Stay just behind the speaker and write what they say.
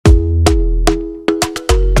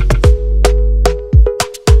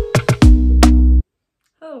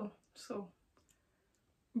So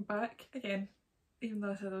back again, even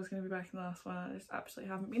though I said I was going to be back in the last one, I just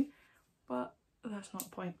absolutely haven't been, but that's not the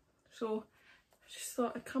point. So I just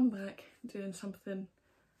thought I'd come back doing something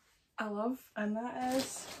I love, and that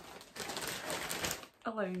is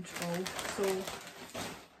a lounge haul. So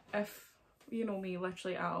if you know me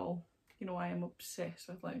literally at all, you know I am obsessed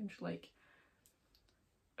with lounge, like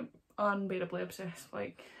unbearably obsessed.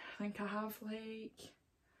 Like I think I have like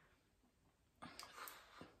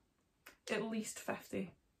at least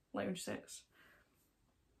 50 lounge sets.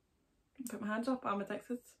 Put my hands up, I'm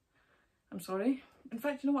addicted. I'm sorry. In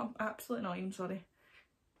fact, you know what, I'm absolutely not even sorry.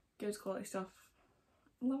 Good quality stuff.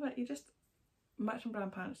 Love it. You just, matching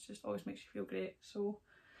brand pants just always makes you feel great. So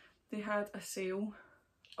they had a sale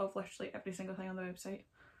of literally every single thing on the website.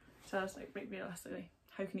 So I was like, right, realistically,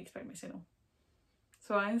 how can you expect me to say no?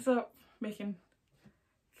 So I ended up making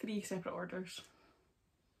 3 separate orders.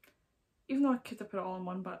 Even though I could have put it all in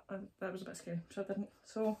one, but that was a bit scary, so I didn't.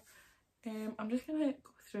 So I'm just gonna go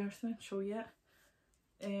through everything and show you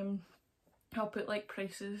it. I'll put like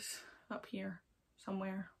prices up here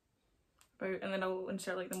somewhere about, and then I'll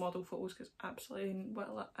insert like the model photos, because absolutely,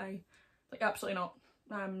 well, absolutely not.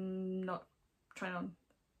 I'm not trying on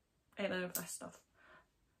any of this stuff.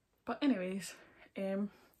 But anyways, yeah,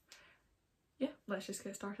 let's just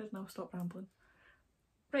get started and I'll stop rambling.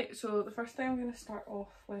 Right, so the first thing I'm going to start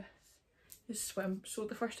off with is swim. So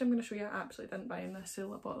the first thing I'm going to show you, I absolutely didn't buy in this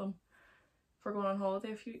sale. I bought them for going on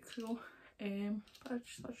holiday a few weeks ago. But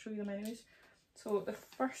I'll show you them anyways. So the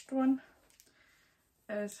first one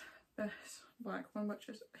is this black one, which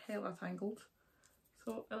is hella tangled.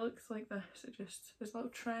 So it looks like this. It just is a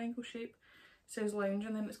little triangle shape. It says lounge,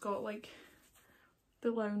 and then it's got like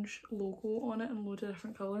the lounge logo on it in loads of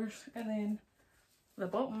different colours. And then the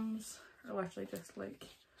bottoms are literally just like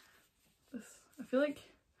this. I feel like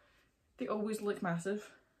they always look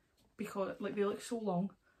massive because like they look so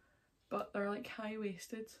long, but they're like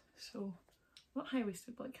high-waisted. So not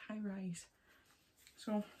high-waisted, but like high-rise.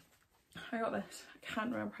 So I got this. I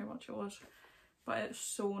can't remember how much it was, but it's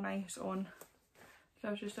so nice on. I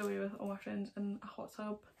was just away with all my friends in a hot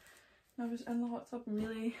tub, and I was in the hot tub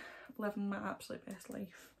really living my absolute best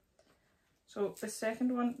life. So the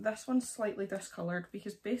second one, this one's slightly discoloured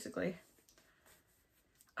because basically,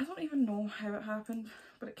 I don't even know how it happened,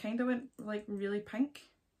 but it kind of went like really pink.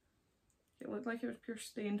 It looked like it was pure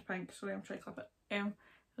stained pink. Sorry, I'm trying to clip it. It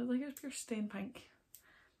looked like it was pure stained pink.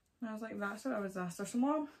 And I was like, that's what I was after. So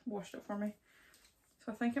mom washed it for me.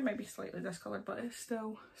 So I think it might be slightly discoloured, but it's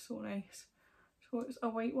still so nice. So it's a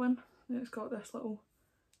white one, and it's got this little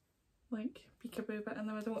like peekaboo bit in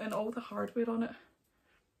the middle, and all the hardware on it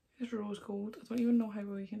is rose gold. I don't even know how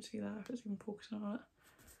well you can see that, if it's even focusing on it.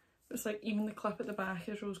 It's like even the clip at the back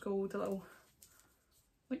is rose gold, the little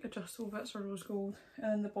like adjustable bits are rose gold,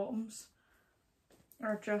 and then the bottoms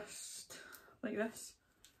are just like this.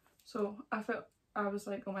 So I was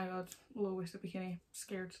like, oh my god, low-waisted bikini,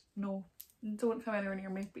 scared. No, don't come anywhere near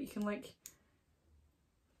me. But you can like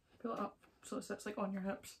pull it up so it sits like on your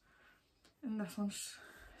hips, and this one's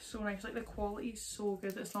so nice. Like the quality is so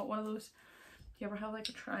good. It's not one of those, you ever have like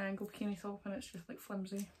a triangle bikini top and it's just like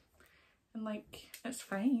flimsy, and like it's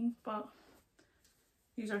fine, but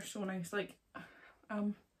these are so nice. Like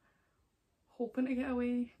I'm hoping to get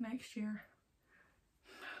away next year.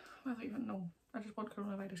 I don't even know, I just want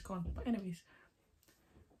coronavirus gone. But anyways,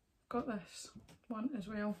 got this one as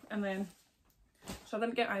well, and then so I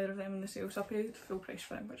didn't get either of them in the sale, so I paid full price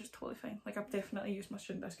for them, which is totally fine. Like I've definitely used my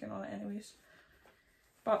student discount on it anyways.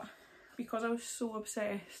 But because I was so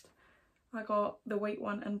obsessed, I got the white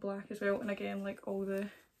one in black as well, and again like all the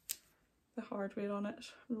hardware on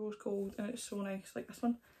it's rose gold, and it's so nice. Like this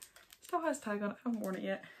one still has tag on it, I haven't worn it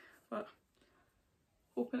yet, but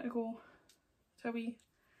hoping to go to a wee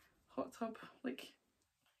hot tub like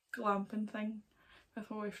glamping thing with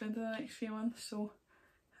my boyfriend in the next few months, so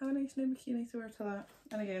have a nice new bikini to wear to that.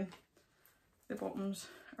 And again, the bottoms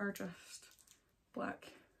are just black.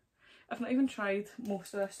 I've not even tried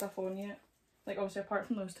most of this stuff on yet. Like obviously apart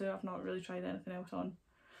from those two, I've not really tried anything else on.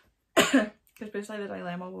 Because basically the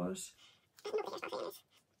dilemma was, nobody cares what I'm saying is,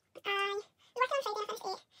 we worked on Friday and I finished 8, so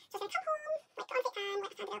I was going to come home, like go on fit tan, let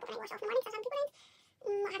the candle, but when I wash off in the morning because I have people around.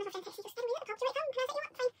 What happens if my friend texts you just stay away at the pub, do you want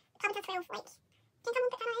to come? And I was like, you know what, fine. The club until 12,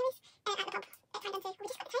 like, can come home, put tan on anyways. At the pub, it turned into, we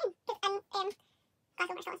just got the time, because Glasgow, Bristol, and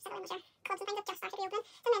Stirling, which are clubs and things have just started reopening,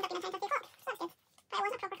 so it ended up being until 3 o'clock, so that's good. But it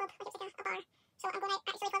wasn't a proper club, like it was like a bar. So I'm going to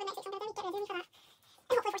actually club next week, so I'm going to get ready for that.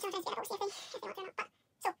 And hopefully force my friends to get a little safely, if they want to or not. But,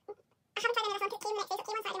 so, I haven't tried any of this one, it came next day, so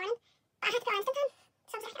it came on Saturday morning. But I had to put on instant tan,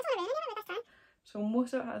 so I was like, I don't want to ruin any of this tan. so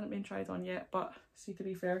most of it hasn't been tried on yet, but see, to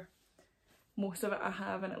be fair, most of it I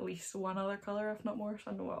have in at least one other colour, if not more,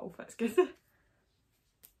 so I know it all fits good.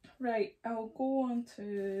 Right, I'll go on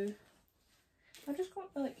to, I've just got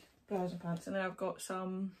like bras and pants, and then I've got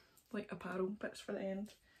some like apparel bits for the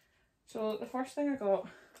end. So the first thing I got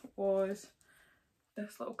was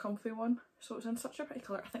this little comfy one. So it's in such a pretty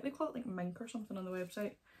colour. I think they call it like mink or something on the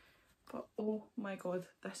website. But oh my god,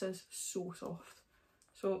 this is so soft.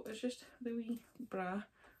 So it's just the wee bra.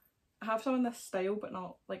 I have some in this style, but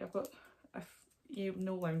not like, I've got, if you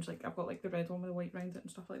know lounge, like I've got like the red one with the white round it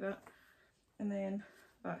and stuff like that. And then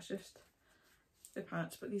that's just the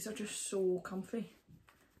pants, but these are just so comfy.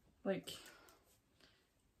 Like,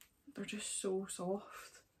 they're just so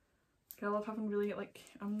soft. Like, I love having really, like,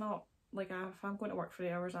 I'm not, like, if I'm going to work for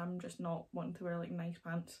 8 hours, I'm just not wanting to wear like nice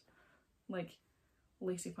pants, like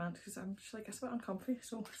lacy pants, because I'm just like, it's a bit uncomfy.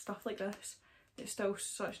 So stuff like this, it's still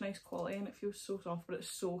such nice quality and it feels so soft, but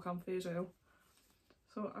it's so comfy as well.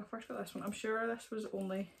 So I first got this one. I'm sure this was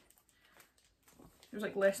only, it was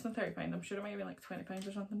like less than £30. I'm sure it might have been like £20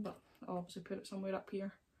 or something, but I'll obviously put it somewhere up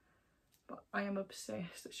here. But I am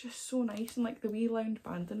obsessed. It's just so nice, and like the wee lounge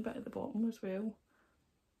banding bit at the bottom as well.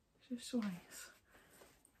 It's just so nice.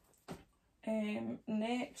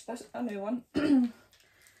 Next, this is a new one.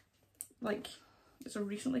 Like, it's a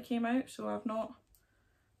recently came out, so I've not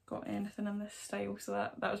got anything in this style, so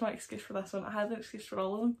that was my excuse for this one. I had an excuse for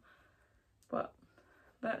all of them, but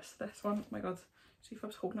that's this one. Oh my god, see if I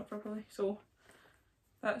was holding it properly. So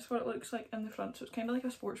that's what it looks like in the front. So it's kind of like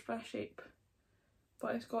a sports bra shape,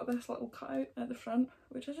 but it's got this little cutout at the front,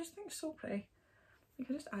 which I just think is so pretty. Like,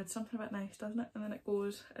 it just adds something a bit nice, doesn't it? And then it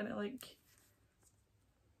goes into like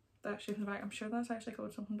that shape in the back. I'm sure that's actually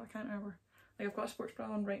called something, but I can't remember. Like, I've got a sports bra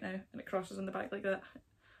on right now and it crosses in the back like that.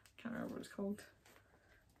 I can't remember what it's called.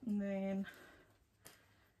 And then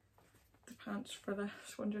the pants for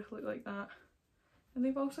this one just look like that. And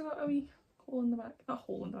they've also got a wee hole in the back. Not a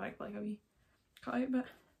hole in the back, but like a wee cutout bit.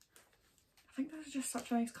 I think this is just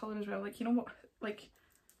such a nice colour as well. Like, you know what, like,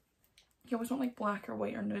 you always want like black or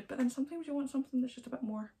white or nude, but then sometimes you want something that's just a bit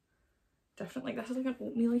more different. Like, this is like an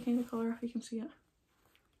oatmeal kind of colour, if you can see it.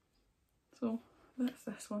 So that's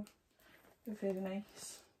this one. Very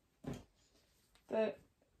nice. The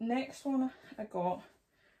next one I got,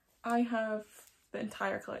 I have the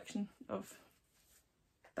entire collection of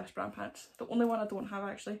this brand pants. The only one I don't have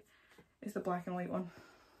actually is the black and white one,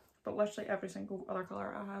 but literally every single other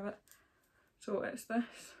colour I have it. So it's this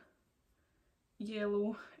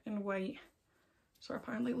yellow and white sort of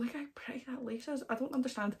pattern. Like, look how pretty that lace is. I don't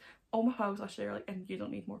understand. All my pals last year are like, and you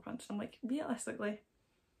don't need more pants. I'm like, realistically,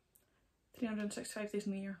 365 days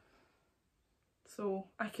in the year. So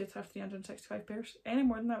I could have 365 pairs. Any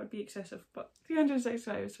more than that would be excessive, but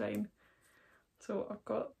 365 is fine. So I've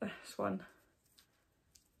got this one.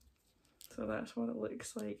 So that's what it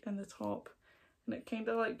looks like in the top. And it kind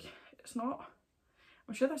of like, it's not,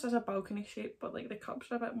 I'm sure this is a balcony shape, but like the cups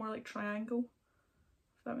are a bit more like triangle,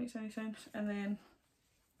 if that makes any sense. And then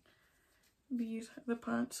these are the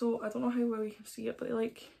pants. So I don't know how well you can see it, but they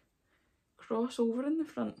like cross over in the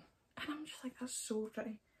front. And I'm just like, that's so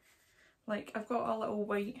pretty. Like, I've got a little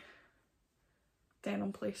white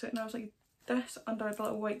denim playset, and I was like, this under the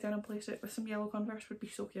little white denim playset with some yellow Converse would be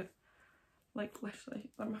so cute. Like,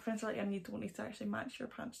 literally, like, my friends are like, and you don't need to actually match your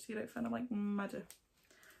pants to your outfit, and I'm like, I do.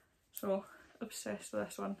 So obsessed with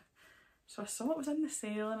this one. So I saw it was in the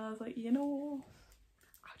sale, and I was like, you know,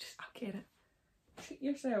 I'll get it. Treat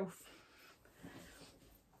yourself.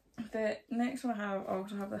 The next one I have, I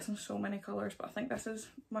also have this in so many colours, but I think this is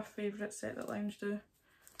my favourite set that Lounge do.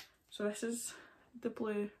 So this is the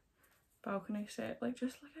blue balcony set. Like,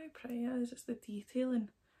 just look how pretty it is. It's the detailing.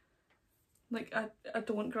 Like, I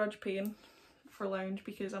don't grudge paying for Lounge,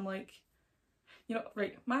 because I'm like, you know,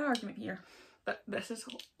 right, my argument here, that this is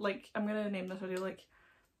like, I'm gonna name this video like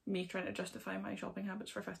me trying to justify my shopping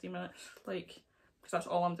habits for 15 minutes, like, because that's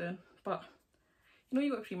all I'm doing. But you know,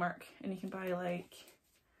 you go to Primark and you can buy like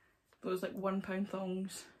those like £1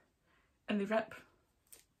 thongs and they rip,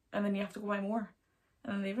 and then you have to go buy more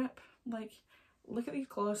and then they rip. Like, look at these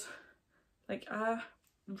clothes. Like, I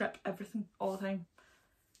rip everything all the time.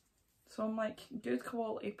 So I'm like, good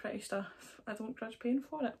quality, pretty stuff. I don't grudge paying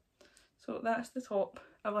for it. So that's the top.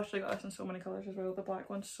 I've literally got this in so many colours as well. The black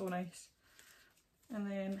one's so nice. And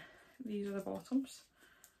then these are the bottoms.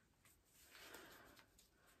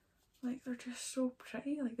 Like, they're just so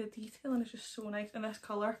pretty. Like, the detailing is just so nice. And this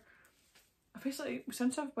colour, I basically,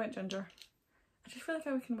 since I've went ginger, I just feel like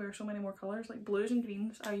I can wear so many more colours. Like, blues and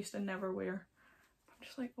greens I used to never wear. I'm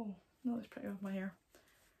just like, oh, that looks pretty with my hair.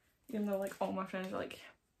 Even though like all my friends are like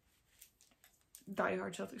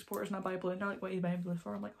die-hard Celtic supporters, and I buy blue and they're like, what are you buying blue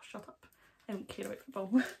for? I'm like, oh, shut up. I don't care about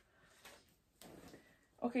football.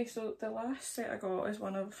 Okay, so the last set I got is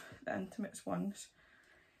one of the Intimates ones.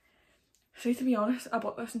 So to be honest, I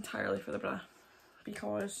bought this entirely for the bra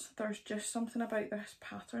because there's just something about this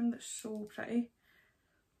pattern that's so pretty.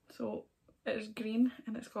 So it's green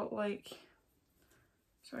and it's got like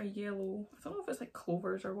sort of yellow, I don't know if it's like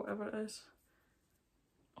clovers or whatever it is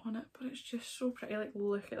on it, but it's just so pretty. Like,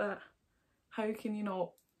 look at that. How can you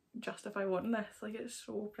not justify wanting this? Like, it's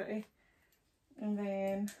so pretty. And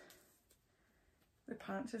then the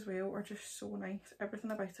pants as well are just so nice.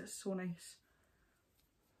 Everything about it is so nice.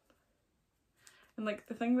 And like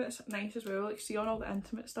the thing that's nice as well, like see on all the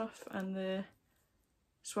intimate stuff and the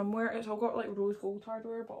swimwear, it's all got like rose gold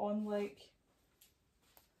hardware, but on like,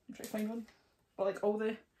 I'm trying to find one, but like all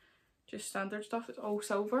the just standard stuff, it's all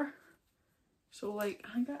silver. So like,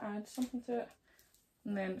 I think that adds something to it.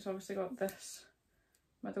 And then it's obviously got this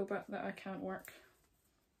middle bit that I can't work.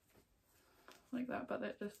 Like that bit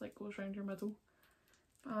that just like goes around your middle.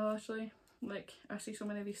 But I actually, like, I see so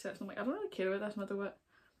many of these sets and I'm like, I don't really care about this middle bit,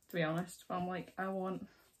 to be honest. But I'm like, I want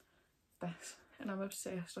this. And I'm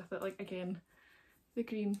obsessed with it. Like, again, the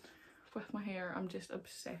green with my hair, I'm just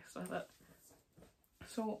obsessed with it.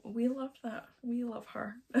 So we love that. We love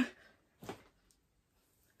her.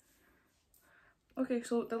 Okay,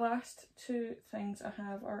 so the last two things I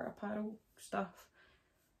have are apparel stuff.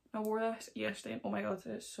 I wore this yesterday and oh my god,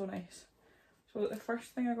 it's so nice. So the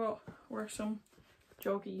first thing I got were some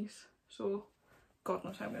joggies. So god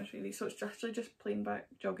knows how I'm going to show you these. So it's actually just plain black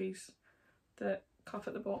joggies that cuff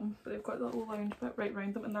at the bottom, but they've got a little lounge bit right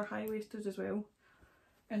round them and they're high-waisted as well.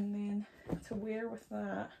 And then to wear with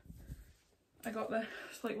that, I got this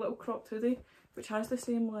like little cropped hoodie, which has the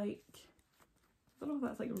same like, I don't know if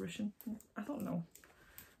that's like Russian, I don't know,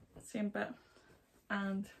 same bit.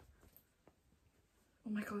 And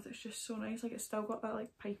oh my god, it's just so nice. Like, it's still got that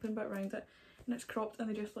like piping bit around it and it's cropped and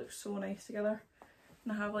they just look so nice together.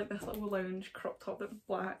 And I have like this little lounge crop top that's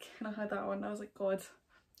black and I had that on and I was like, god,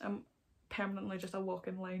 I'm permanently just a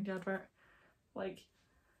walking lounge advert. Like,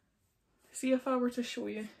 see if I were to show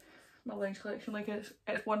you my lounge collection, like it's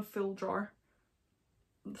one full drawer,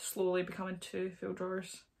 slowly becoming two full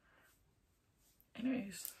drawers.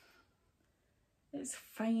 Anyways, it's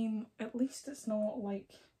fine. At least it's not like,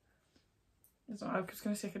 it's not, I was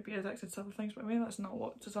going to say I could be addicted to other things, but maybe that's not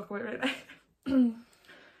what to talk about right now.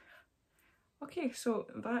 Okay, so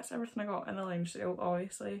that's everything I got in the lounge sale.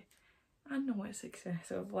 Obviously, I know it's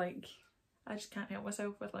excessive, like, I just can't help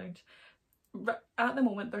myself with lounge. But at the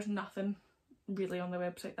moment, there's nothing really on the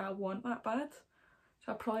website that I want that bad,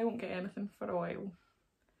 so I probably won't get anything for a while.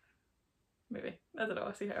 Maybe, I don't know,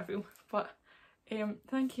 I'll see how I feel. But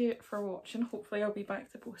thank you for watching. Hopefully I'll be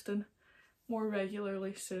back to posting more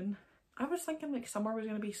regularly soon. I was thinking like summer was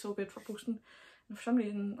going to be so good for posting, and for some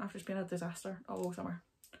reason I've just been a disaster all summer.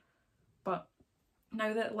 But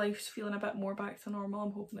now that life's feeling a bit more back to normal,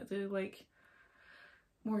 I'm hoping to do like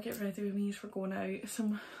more get ready with me's for going out,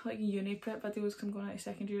 some like uni prep videos because I'm going out to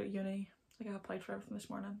second year at uni. Like, I applied for everything this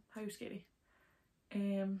morning. How scary.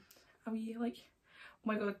 Are we like, oh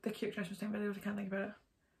my god, the cute Christmas time videos, I can't think about it.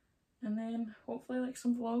 And then hopefully like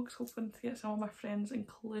some vlogs, hoping to get some of my friends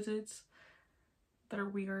included that are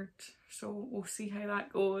weird, so we'll see how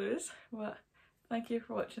that goes. But thank you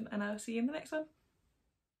for watching and I'll see you in the next one.